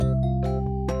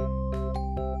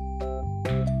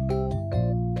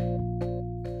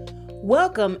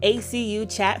Welcome, ACU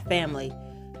Chat family,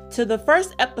 to the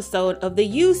first episode of the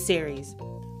U series,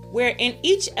 where in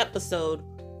each episode,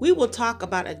 we will talk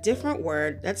about a different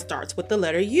word that starts with the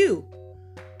letter U.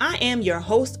 I am your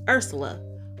host, Ursula.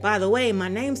 By the way, my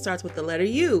name starts with the letter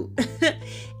U.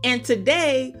 And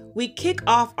today, we kick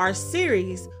off our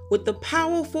series with the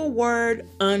powerful word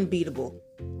unbeatable.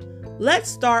 Let's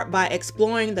start by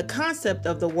exploring the concept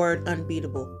of the word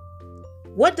unbeatable.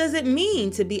 What does it mean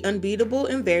to be unbeatable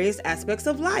in various aspects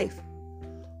of life?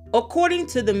 According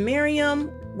to the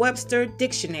Merriam-Webster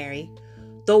Dictionary,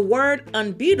 the word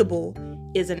unbeatable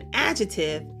is an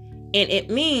adjective and it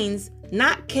means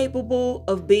not capable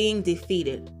of being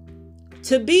defeated.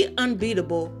 To be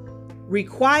unbeatable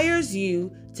requires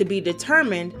you to be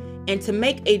determined and to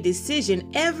make a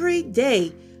decision every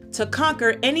day to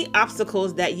conquer any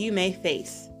obstacles that you may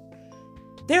face.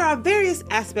 There are various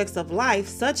aspects of life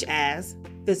such as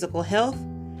physical health,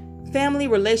 family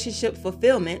relationship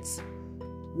fulfillments,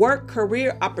 work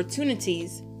career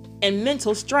opportunities, and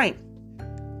mental strength.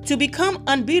 To become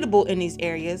unbeatable in these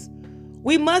areas,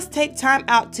 we must take time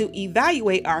out to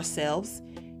evaluate ourselves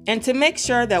and to make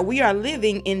sure that we are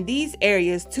living in these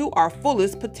areas to our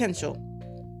fullest potential.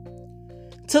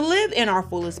 To live in our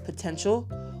fullest potential,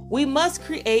 we must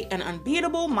create an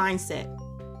unbeatable mindset.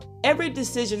 Every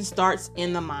decision starts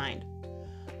in the mind.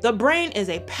 The brain is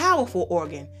a powerful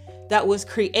organ that was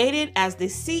created as the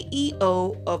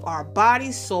CEO of our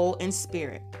body, soul, and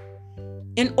spirit.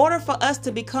 In order for us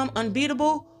to become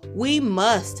unbeatable, we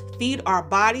must feed our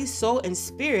body, soul, and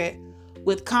spirit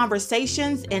with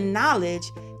conversations and knowledge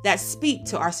that speak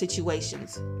to our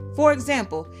situations. For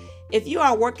example, if you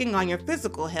are working on your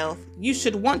physical health, you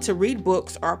should want to read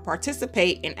books or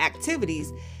participate in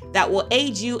activities that will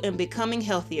aid you in becoming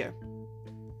healthier.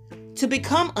 To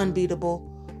become unbeatable,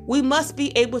 we must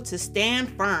be able to stand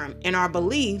firm in our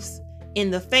beliefs in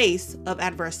the face of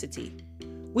adversity.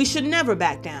 We should never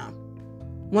back down.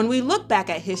 When we look back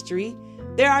at history,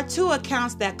 there are two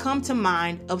accounts that come to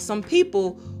mind of some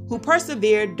people who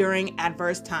persevered during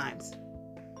adverse times.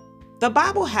 The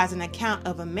Bible has an account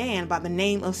of a man by the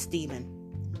name of Stephen.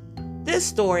 This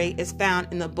story is found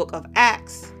in the book of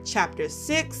Acts, chapter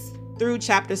 6 through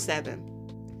chapter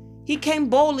 7. He came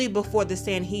boldly before the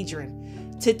Sanhedrin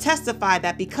to testify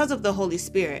that because of the Holy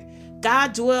Spirit,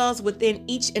 God dwells within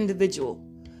each individual.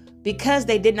 Because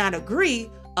they did not agree,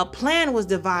 a plan was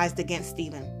devised against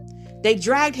Stephen. They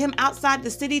dragged him outside the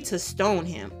city to stone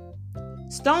him.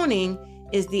 Stoning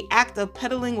is the act of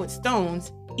peddling with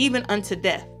stones, even unto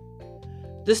death.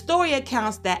 The story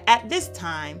accounts that at this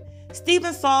time,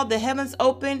 Stephen saw the heavens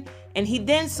open and he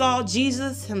then saw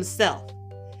Jesus himself.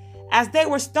 As they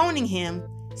were stoning him,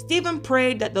 Stephen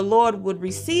prayed that the Lord would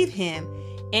receive him,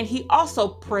 and he also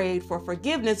prayed for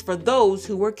forgiveness for those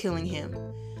who were killing him.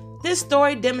 This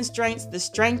story demonstrates the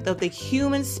strength of the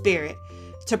human spirit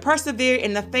to persevere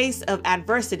in the face of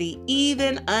adversity,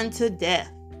 even unto death.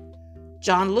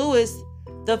 John Lewis,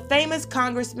 the famous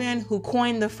congressman who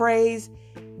coined the phrase,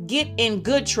 "get in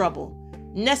good trouble,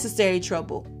 necessary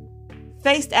trouble,"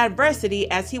 faced adversity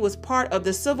as he was part of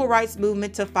the civil rights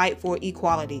movement to fight for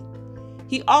equality.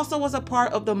 He also was a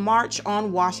part of the March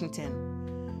on Washington.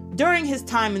 During his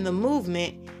time in the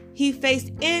movement, he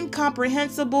faced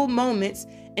incomprehensible moments,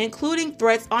 including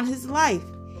threats on his life.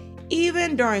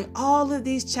 Even during all of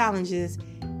these challenges,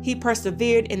 he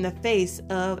persevered in the face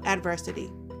of adversity.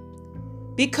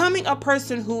 Becoming a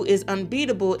person who is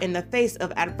unbeatable in the face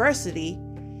of adversity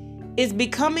is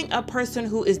becoming a person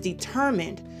who is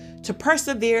determined to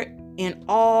persevere in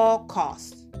all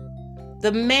costs.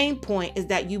 The main point is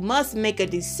that you must make a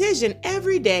decision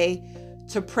every day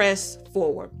to press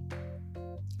forward.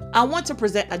 I want to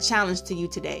present a challenge to you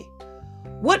today.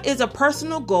 What is a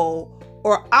personal goal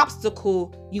or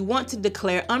obstacle you want to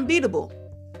declare unbeatable?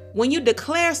 When you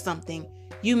declare something,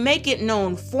 you make it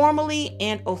known formally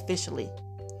and officially.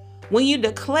 When you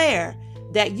declare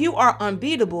that you are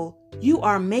unbeatable, you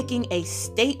are making a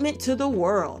statement to the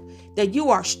world that you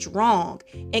are strong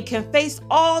and can face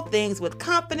all things with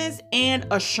confidence and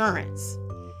assurance.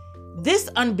 This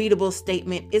unbeatable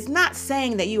statement is not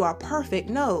saying that you are perfect,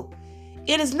 no.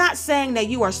 It is not saying that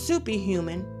you are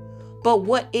superhuman, but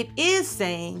what it is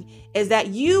saying is that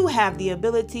you have the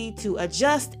ability to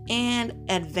adjust and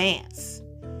advance.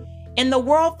 In the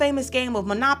world-famous game of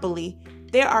Monopoly,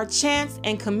 there are chance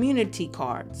and community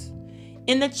cards.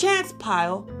 In the chance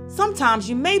pile, sometimes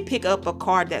you may pick up a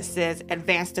card that says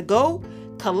advance to go,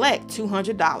 collect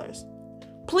 $200.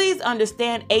 Please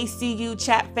understand, ACU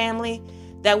Chat family,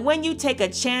 that when you take a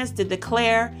chance to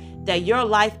declare that your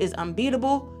life is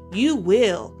unbeatable,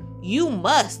 you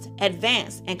must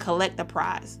advance and collect the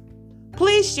prize.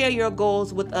 Please share your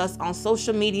goals with us on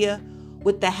social media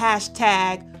with the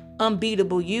hashtag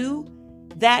UnbeatableU.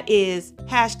 That is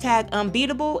hashtag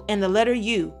Unbeatable and the letter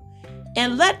U.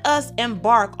 And let us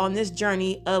embark on this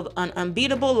journey of an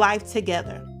unbeatable life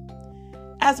together.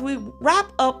 As we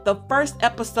wrap up the first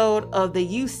episode of the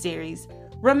U series,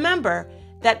 remember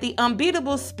that the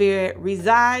unbeatable spirit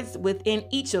resides within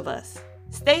each of us.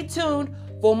 Stay tuned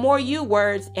for more U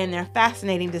words and their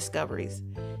fascinating discoveries.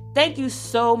 Thank you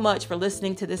so much for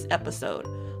listening to this episode.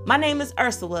 My name is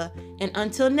Ursula, and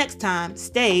until next time,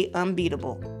 stay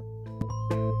unbeatable.